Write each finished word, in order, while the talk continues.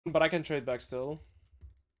but I can trade back still.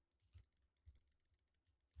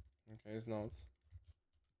 Okay, it's not.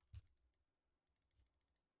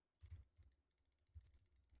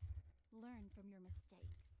 Learn from your mistakes.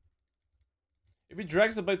 If he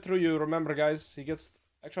drags the blade through you, remember guys, he gets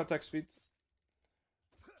extra attack speed.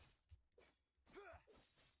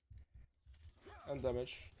 And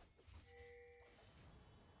damage.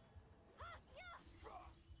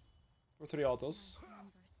 For 3 autos.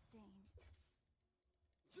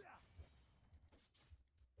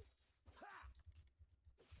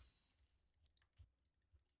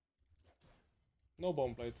 No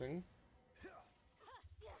bone plating.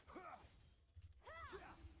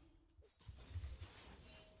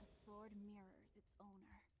 A sword mirrors its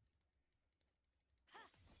owner.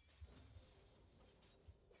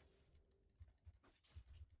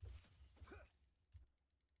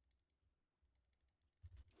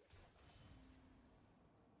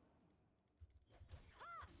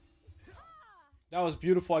 That was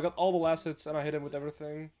beautiful. I got all the last hits and I hit him with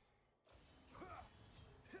everything.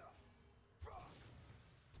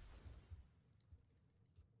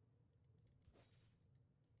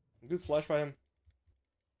 Good flash by him.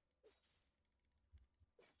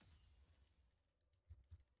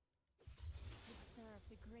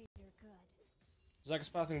 Zach is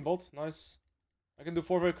pathing bot. Nice. I can do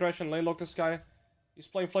 4-wave crash and lane lock this guy. He's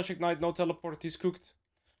playing flash ignite, no teleport. He's cooked.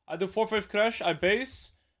 I do 4-wave crash. I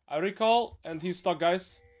base. I recall. And he's stuck,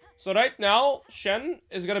 guys. So right now, Shen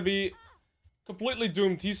is gonna be completely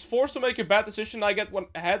doomed. He's forced to make a bad decision. I get one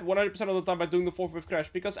ahead 100% of the time by doing the 4-wave crash.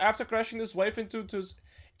 Because after crashing this wave into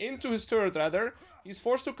his turret, rather, he's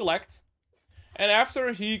forced to collect. And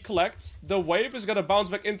after he collects, the wave is gonna bounce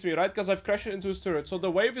back into me, right? Because I've crashed it into his turret. So the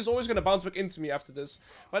wave is always gonna bounce back into me after this.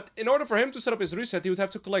 But in order for him to set up his reset, he would have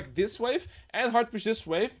to collect this wave and hard push this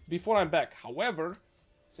wave before I'm back. However,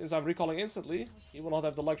 since I'm recalling instantly, he will not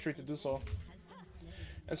have the luxury to do so.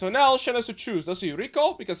 And so now Shen has to choose. Does he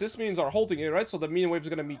recall? Because this means are holding it, right? So the minion wave is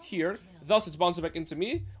gonna meet here. Thus it's bouncing back into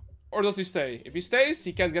me. Or does he stay? If he stays,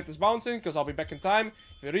 he can't get this bouncing because I'll be back in time.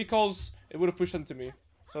 If he recalls, it would have pushed into me.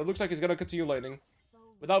 So it looks like he's gonna continue laning.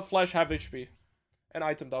 Without flash, half HP. And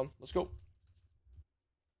item down. Let's go.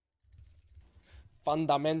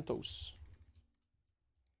 Fundamentos.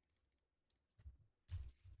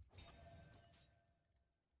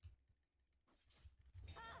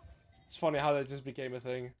 It's funny how that just became a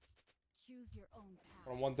thing. Choose your own path.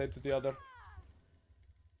 From one day to the other.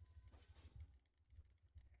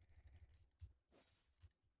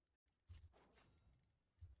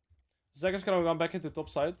 Zach is gonna run back into top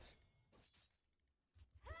side.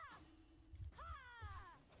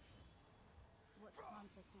 What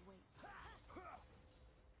conflict awaits?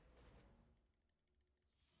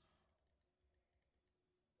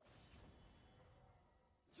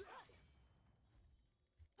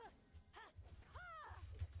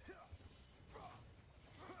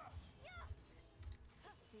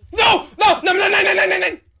 No! No! No! No! No! No! No! No!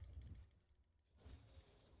 No!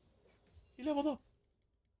 He leveled up.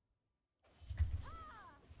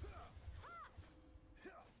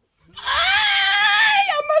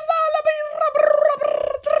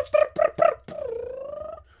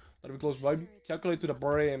 Let me close vibe. Calculate to the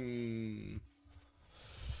brim.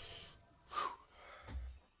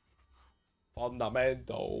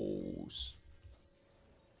 Fundamentals.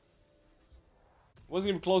 Wasn't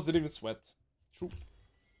even close, didn't even sweat. True.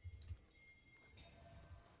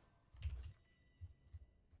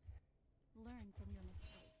 Learn from your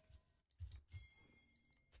mistakes.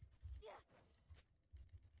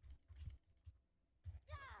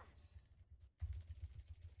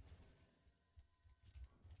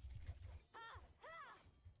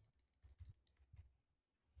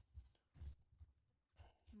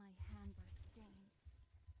 My hands are stained.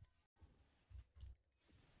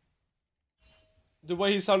 The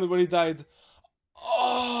way he sounded when he died.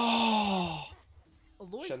 Oh!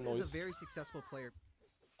 Alois Shen is noise. a very successful player.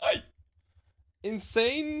 Aye.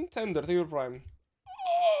 Insane tender. Thank you, Prime.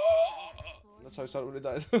 Oh! That's how he sounded when he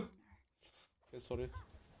died. Okay, sorry.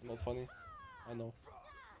 I'm not funny. I know.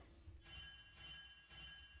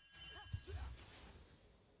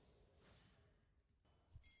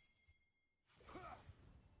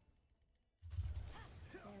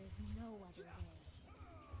 There is no other way.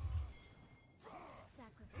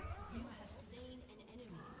 Sacrifice. You have slain an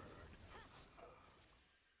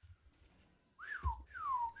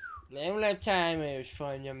enemy. Name time is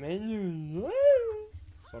fun, your menu.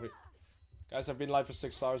 Sorry. Guys, I've been live for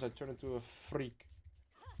 6 hours. I turned into a freak.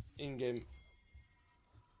 In-game.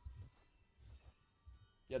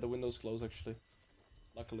 Yeah, the window's closed actually.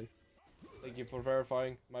 Luckily. Thank you for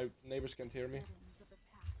verifying. My neighbors can't hear me.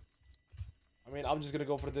 I mean, I'm just gonna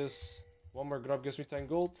go for this. One more grab gives me 10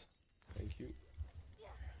 gold. Thank you.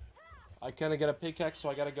 I can't get a pickaxe, so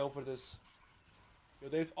I gotta go for this. Yo,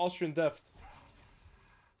 they have Austrian Deft.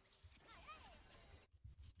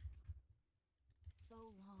 So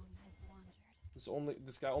long I've wandered.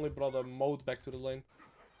 This guy only brought a mode back to the lane.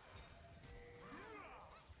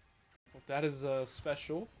 Well, that is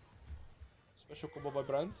special. Special combo by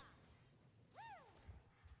Brand.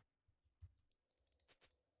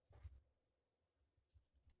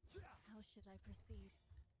 How should I proceed?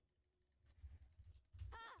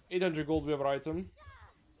 800 gold, we have our item.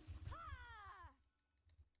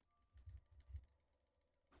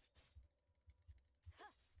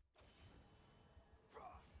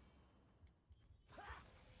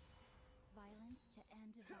 Violence to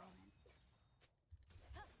end violence.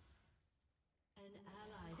 An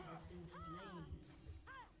ally has been slain.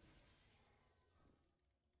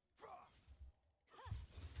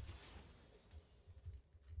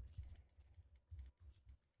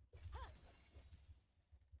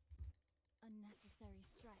 Unnecessary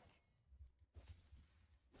strike.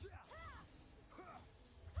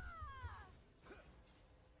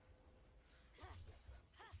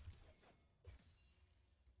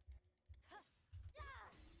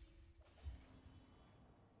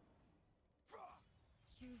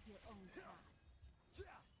 Choose your own path.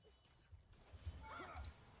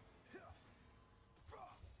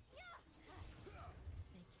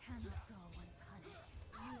 They cannot go unpunished.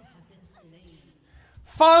 You have been slain.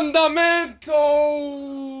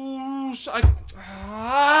 Fundamentals! I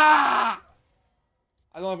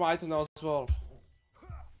don't have my item now as well.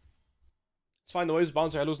 It's fine, the wave's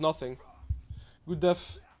bouncing, I lose nothing. Good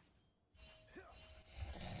def.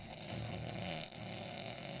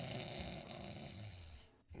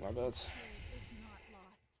 My bad.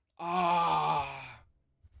 Ah!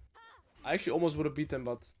 I actually almost would have beat them,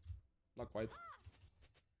 but not quite.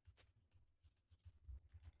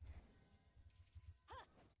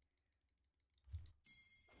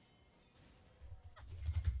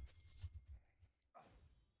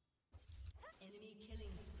 Enemy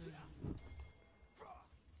killing spree.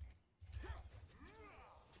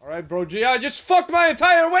 Alright, bro. Yeah, I just fucked my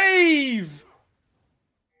entire wave!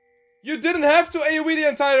 You didn't have to AoE the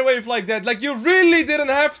entire wave like that. Like, you really didn't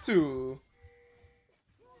have to.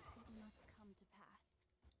 It must come to pass.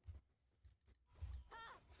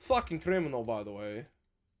 Fucking criminal, by the way.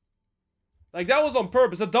 Like, that was on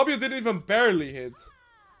purpose. The W didn't even barely hit.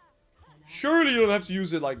 Surely you don't have to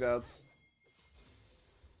use it like that.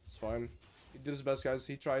 It's fine. He did his best, guys.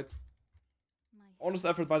 He tried. Honest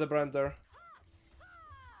effort by the brand there.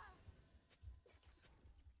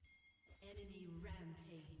 Enemy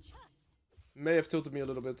rampage. May have tilted me a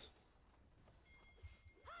little bit.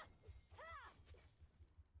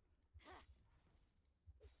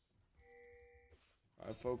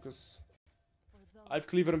 I focus. I have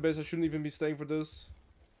Cleaver and base. I shouldn't even be staying for this.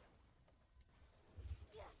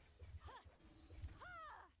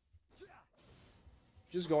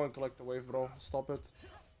 Just go and collect the wave, bro. Stop it.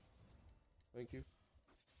 Thank you.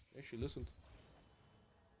 Yeah, she listened.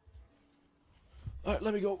 Alright,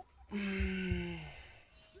 let me go.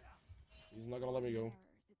 He's not gonna let me go.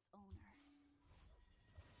 Its owner.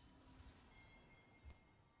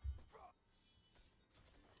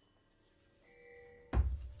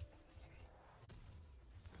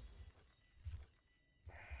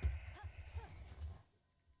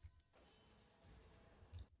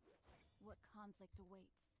 What conflict awaits?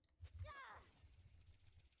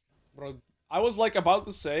 Bro, I was like about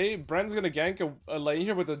to say, Brand's gonna gank a lane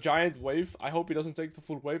here with a giant wave. I hope he doesn't take the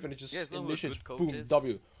full wave and he just initiates boom,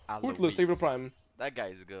 W. Hootless, save the prime. That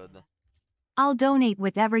guy's good. I'll donate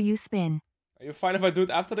whatever you spin. Are you fine if I do it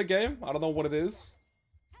after the game? I don't know what it is.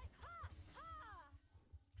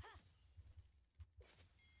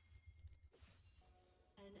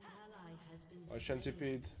 An ally has been Oh, Shen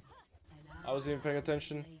TP'd. An I wasn't even paying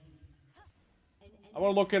attention. slain. I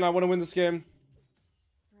wanna look in, I wanna win this game.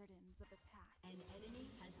 Burdens of the past. An enemy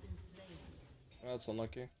has been slain. That's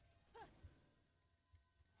unlucky. An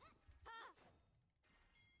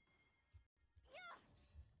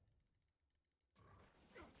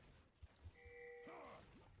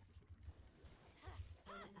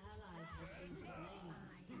ally has been slain.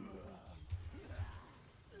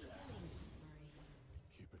 Killing spree.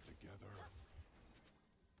 Keep it together.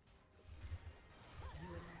 You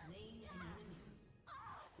have slain an enemy.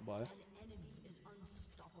 Goodbye. An enemy is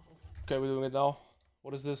unstoppable. Okay, we're doing it now.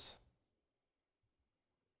 What is this?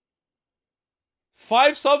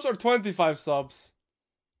 5 subs or 25 subs?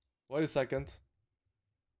 Wait a second.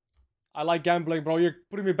 I like gambling, bro. You're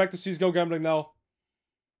putting me back to CSGO gambling now.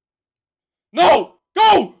 No!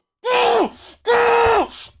 Go! Go! Go!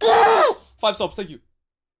 Go! 5 subs, thank you.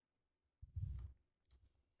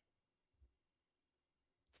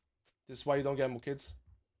 This is why you don't get more kids.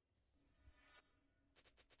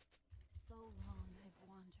 So long I've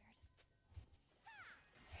wandered.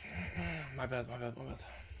 My bad, my bad, my bad.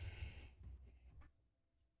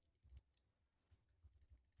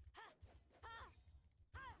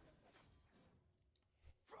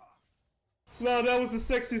 No, that was the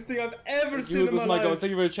sexiest thing I've ever seen in my life. God.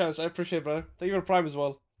 Thank you for your challenge. I appreciate it, brother. Thank you for Prime as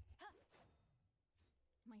well.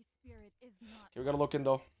 My spirit is not. Okay, we gotta look in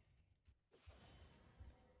though.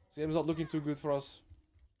 This game's not looking too good for us.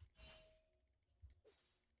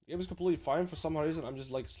 The game is completely fine for some reason. I'm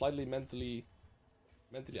just like slightly mentally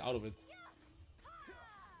out of it.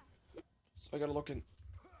 So I gotta look in.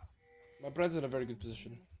 My brand's in a very good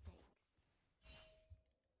position.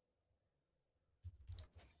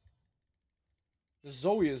 The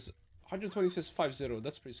Zoe is 126.50.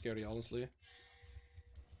 That's pretty scary, honestly.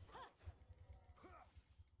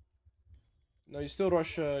 No, you still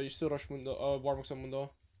rush Mundo, Warmix on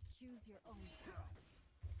Mundo. Choose your own path.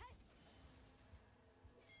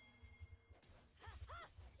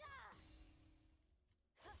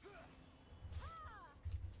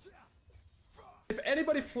 If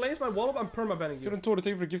anybody flames my wall up, I'm perma-banning you. Couldn't thank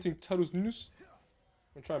you for gifting Tarus Nunus.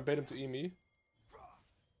 I'm gonna try and bait him to E me.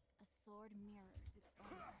 A sword mirrors its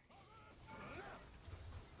owner.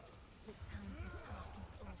 The time for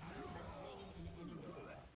task is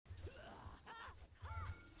over.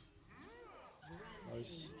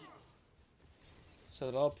 Nice. Set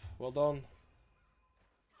it up. Well done.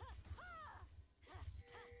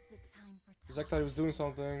 The time for Zach thought he was doing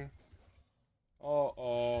something.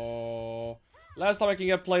 Oh. Last time I can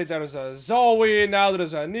get played, there's a Zoe. Now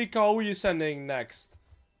there's a Nico. Who are you sending next?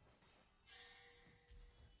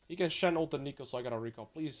 He can Shen ult the Nico, so I gotta recall.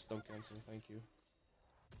 Please don't cancel. Thank you.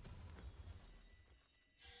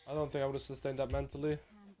 I don't think I would have sustained that mentally.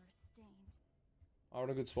 hands are stained. We're in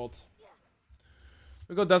a good spot.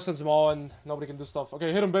 We got Death Sense Maul and nobody can do stuff.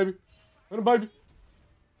 Okay, hit him, baby. Hit him, baby.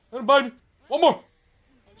 Hit him, baby. One more.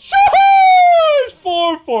 Sheesh!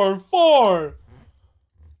 4-4-4.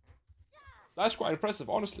 That's quite impressive,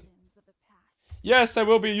 honestly. Visions of the past. Yes, there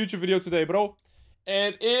will be a YouTube video today, bro.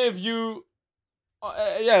 And if you...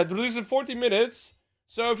 yeah, it releases in 40 minutes.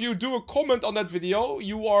 So if you do a comment on that video,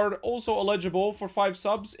 you are also eligible for 5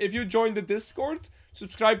 subs. If you join the Discord,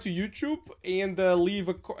 subscribe to YouTube, and leave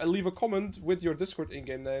a comment with your Discord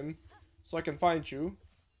in-game name, so I can find you.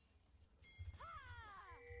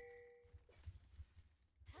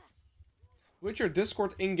 With your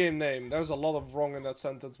Discord in-game name. There's a lot of wrong in that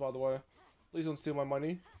sentence, by the way. Please don't steal my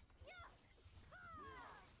money.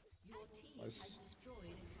 Nice.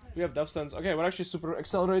 We have Death Sense. Okay, we're actually super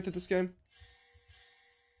accelerated this game.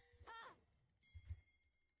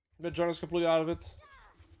 But John is completely out of it.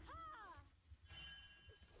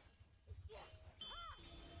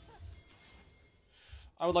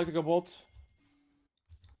 I would like to go bot.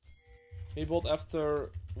 Me bot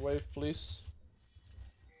after wave, please.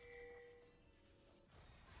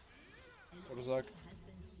 What is that?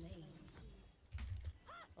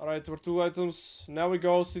 Alright, we're 2 items. Now we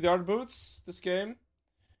go CDR boots this game.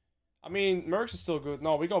 I mean, Mercs is still good.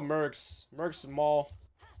 No, we go Mercs. Mercs Maul.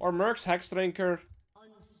 Or Mercs Hexdrinker.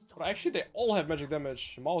 But actually, they all have magic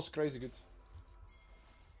damage. Maul is crazy good.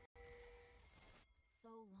 So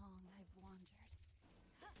long I've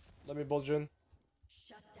wandered. Let me bot Jhin.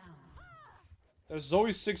 Shut down. There's Zoe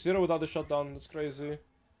 6-0 without the shutdown. That's crazy. An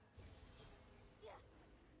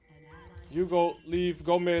ally You go, leave,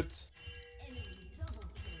 go mid. enemy double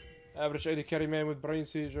kill. Average 80 carry man with brain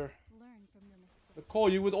seizure. Learn from your mistakes. The call,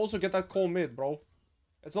 you would also get that call mid, bro.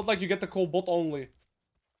 It's not like you get the call bot only.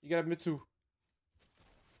 You get it mid too.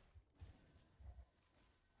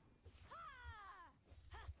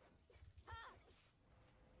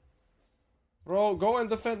 Bro, go and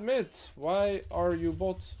defend mid. Why are you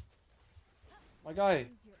bot? My guy.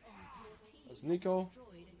 Choose your own path. That's Nico.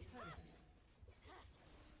 Destroyed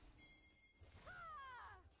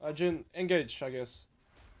a turret. Jhin, engage, I guess.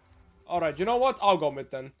 Alright, you know what? I'll go mid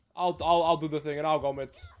then. I'll do the thing and I'll go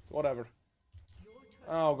mid. Whatever.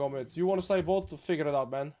 I'll go mid. You wanna stay bot? Figure it out,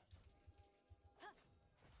 man.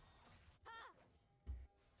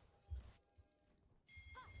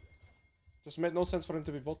 Just made no sense for him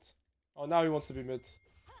to be bot. Oh, now he wants to be mid.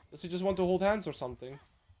 Does he just want to hold hands or something?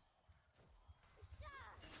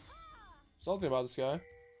 Something about this guy.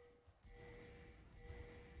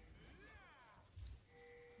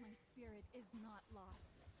 My spirit is not lost.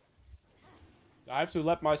 I have to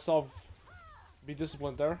let myself be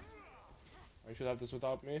disciplined there. I should have this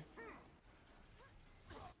without me.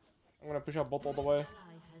 I'm gonna push up bot all the way. Ally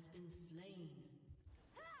has has been slain.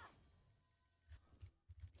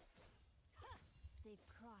 They've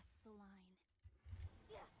crossed the line.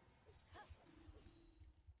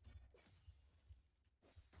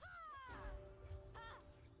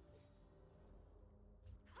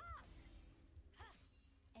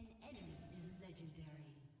 An enemy is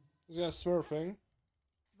legendary. He's got smurfing.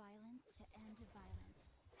 Violence to end violence.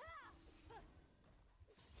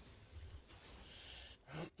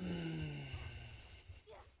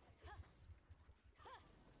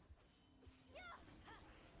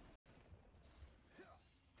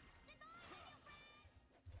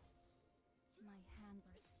 My hands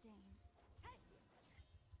are stained.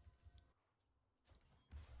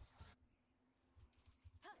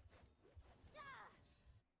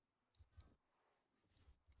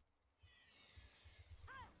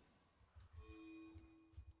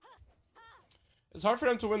 It's hard for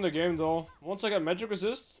them to win the game though. Once I get magic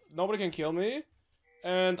resist, nobody can kill me,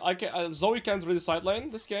 and I can Zoe can't really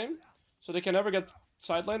sidelane this game, so they can never get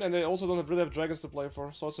sidelane, and they also don't really have dragons to play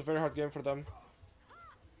for, so it's a very hard game for them. It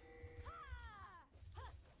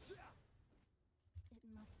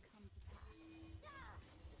must come to pass.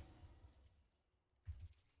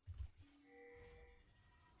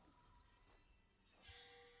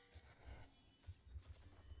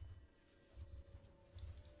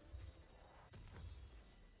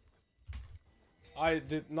 I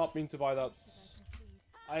did not mean to buy that. Should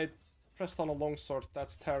I proceed? I pressed on a longsword.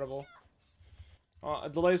 That's terrible.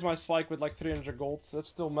 It delays my spike with like 300 gold. That's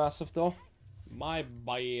still massive though. My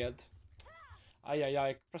bad.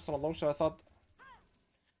 I pressed on a longsword. I thought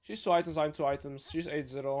she's 2 items, I'm 2 items. She's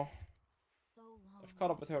 8-0. So long. I've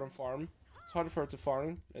caught up with her on farm. It's hard for her to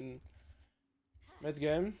farm in mid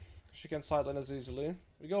game. She can't sideline as easily.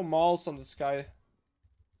 We go mauls on this guy.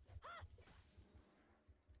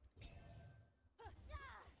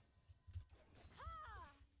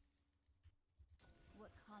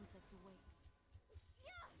 What conflict awaits?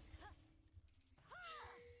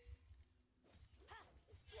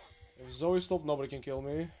 If Zoe stopped, nobody can kill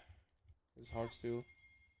me. It's hard steal.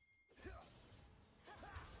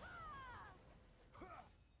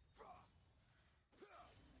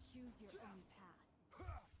 Choose your own path.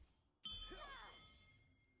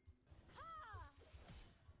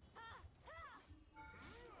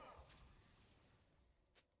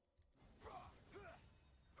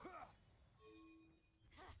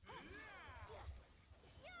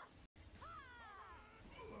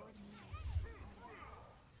 Sword mirrors.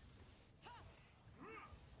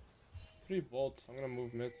 3 bolt. I'm gonna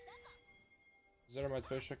move mid. Zero might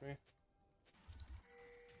face check me.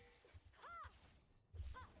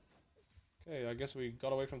 Okay, I guess we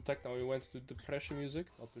got away from tech now. We went to depression music.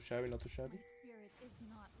 Not too shabby, not too shabby. My spirit is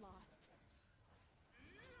not lost.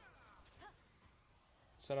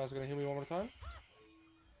 Senna's gonna heal me one more time.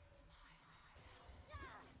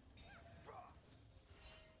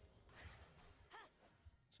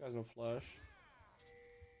 This guy's no flash.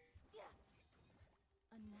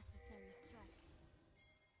 Unnecessary stress.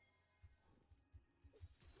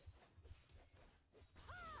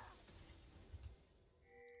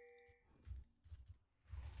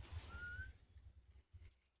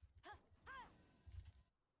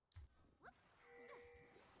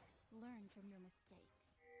 Learn from your mistakes.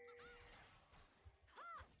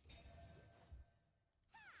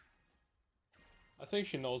 I think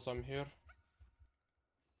she knows I'm here.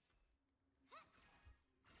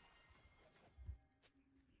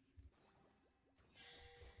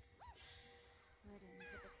 Burdens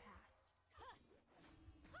of the past.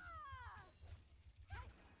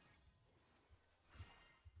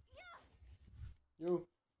 Yo.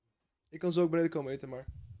 Ik kan zo ook beneden komen eten, maar...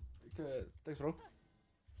 thanks bro.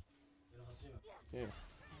 Yeah. An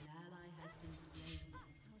ally has been slain.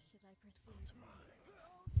 How should I proceed?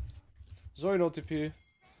 Zoe no TP.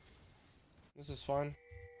 This is fine.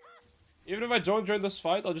 Even if I don't join this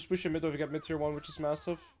fight, I'll just push him mid if we get mid tier 1, which is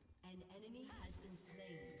massive. An enemy has been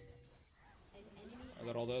slain. An enemy And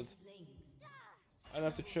they're all dead. slain. I don't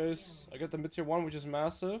have to chase. I get the mid tier 1, which is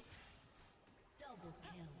massive. Double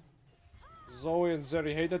kill. Zoe and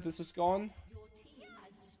Zeri hate that this is gone. Your team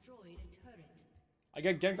has destroyed a turret. I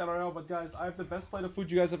get ganked, I don't know, but guys, I have the best plate of food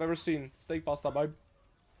you guys have ever seen. Steak pasta, bye.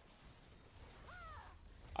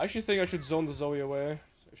 I actually think I should zone the Zoe away.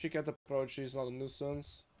 If she can't approach, she's not a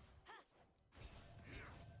nuisance.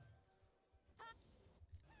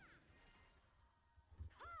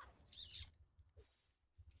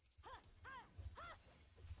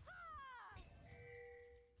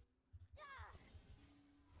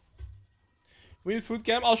 We need food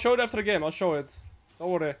cam? I'll show it after the game, I'll show it. Don't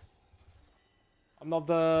worry. I'm not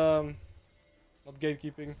the... not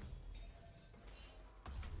gatekeeping.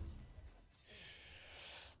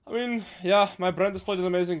 I mean, yeah, my brand has played an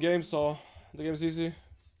amazing game, so the game's easy.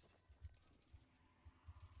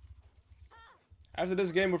 After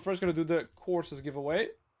this game, we're first gonna do the courses giveaway.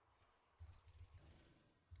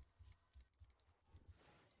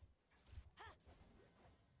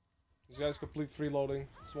 This guy's complete freeloading,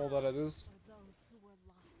 small that it is. For those who were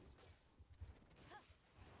lost.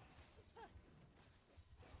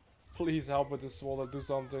 Please help with this small that do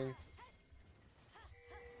something.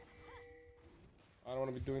 I don't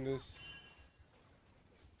want to be doing this.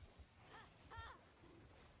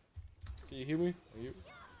 Can you hear me? Are you?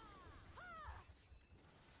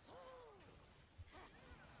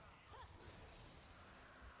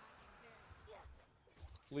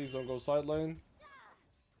 Please don't go side lane.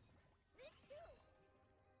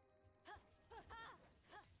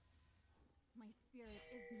 My spirit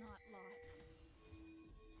is not lost.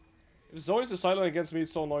 If Zoe's a side lane against me,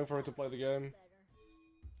 it's so annoying for her to play the game.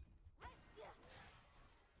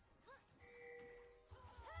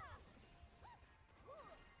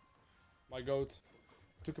 My goat.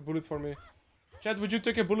 Took a bullet for me. Chat, would you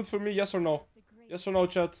take a bullet for me? Yes or no? Yes or no,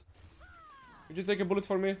 chat? Would you take a bullet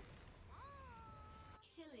for me?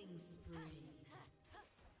 Killing spree.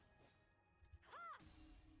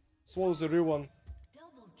 Swallow's the real one.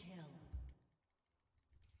 Double kill.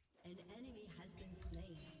 An enemy has been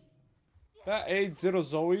slain. That 8-0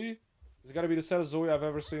 Zoe is gotta be the saddest Zoe I've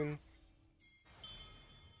ever seen.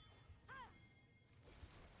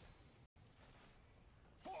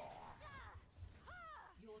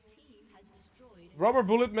 Your team has destroyed. Rubber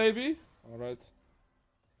bullet, maybe? Alright.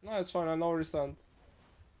 No, it's fine. I know where you stand.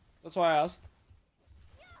 That's why I asked.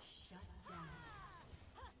 Shut down.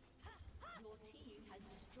 Your team has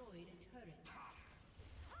destroyed a turret.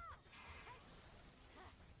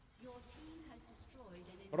 Your team has destroyed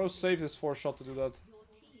an Rose saved his 4-shot to do that. Your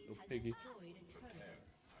team Little has piggy. destroyed a turret.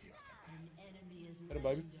 An enemy is Hit him, baby.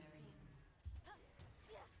 legendary.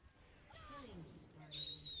 Killing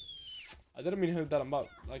spree. I didn't mean to hit that amount.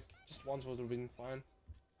 Like, just once would have been fine.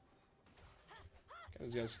 Can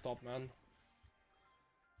this guy stop, man?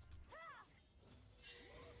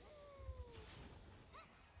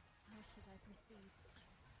 How should I proceed?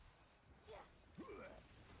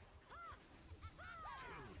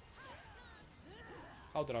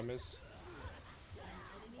 How did I miss?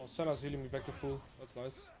 Oh, Senna's healing me back to full. That's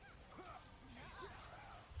nice.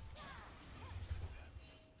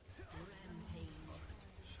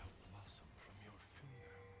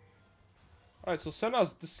 Alright, so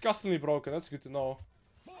Senna's disgustingly broken. That's good to know.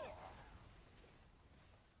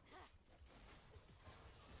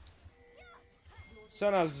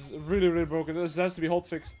 Senna's really, really broken. This has to be hot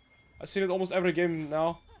fixed. I've seen it almost every game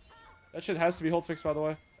now. That shit has to be hot fixed, by the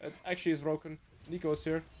way. It actually is broken. Nico is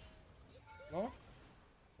here. No?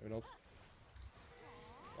 Maybe not.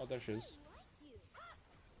 Oh, there she is.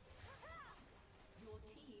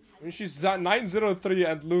 I mean, she's at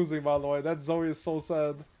 9-0-3 and losing, by the way. That Zoe is so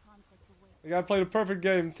sad. The guy played a perfect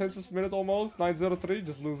game. 10th minute almost. 9-0-3,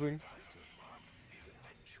 just losing.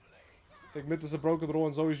 I think mid is a broken role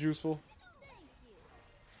and Zoe's useful.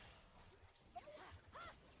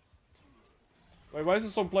 Wait, why is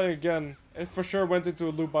this one playing again? It for sure went into a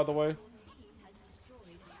loop, by the way.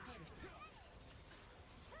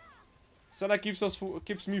 Senna keeps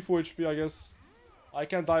me full HP, I guess. I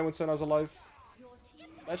can't die when Senna's alive.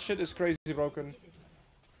 That shit is crazy broken.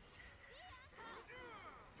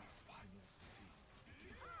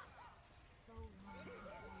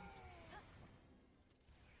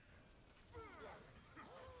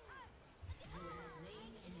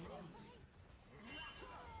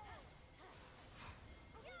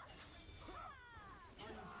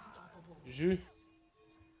 GG. The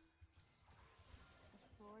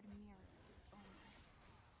sword mirrors its own.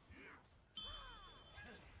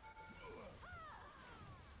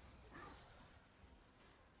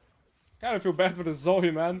 Kinda feel bad for the Zoe,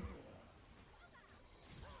 man.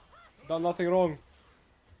 Done nothing wrong.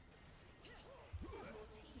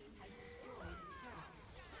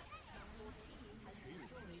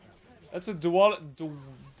 That's a duality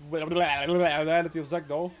of Zac,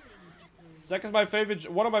 though. Zac is my favorite,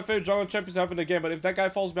 one of my favorite jungle champions to have in the game, but if that guy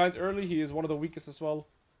falls behind early, he is one of the weakest as well.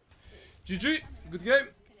 GG, good game.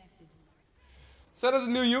 Said as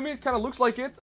the new Yumi, it kind of looks like it.